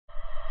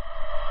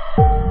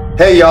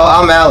Hey y'all,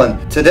 I'm Alan.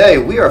 Today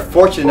we are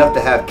fortunate enough to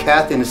have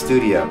Cathay in the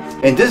studio.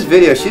 In this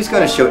video, she's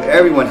going to show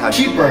everyone how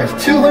she burns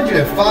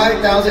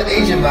 205,000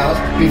 Asian miles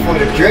before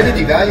the dreaded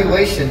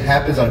devaluation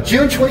happens on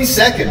June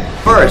 22nd.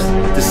 First,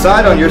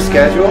 decide on your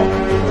schedule.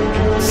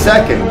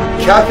 Second,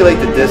 calculate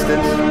the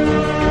distance.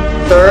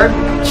 Third,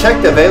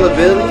 check the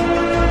availability.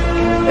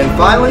 And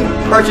finally,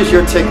 purchase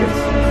your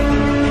tickets.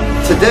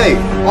 Today,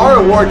 our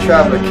award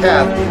traveler,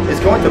 Kath, is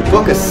going to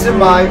book a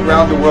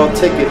semi-round-the-world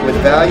ticket with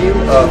value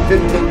of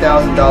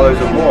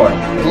 $15,000 or more.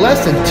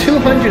 Less than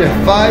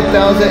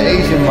 205,000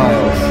 Asian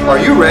miles. Are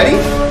you ready?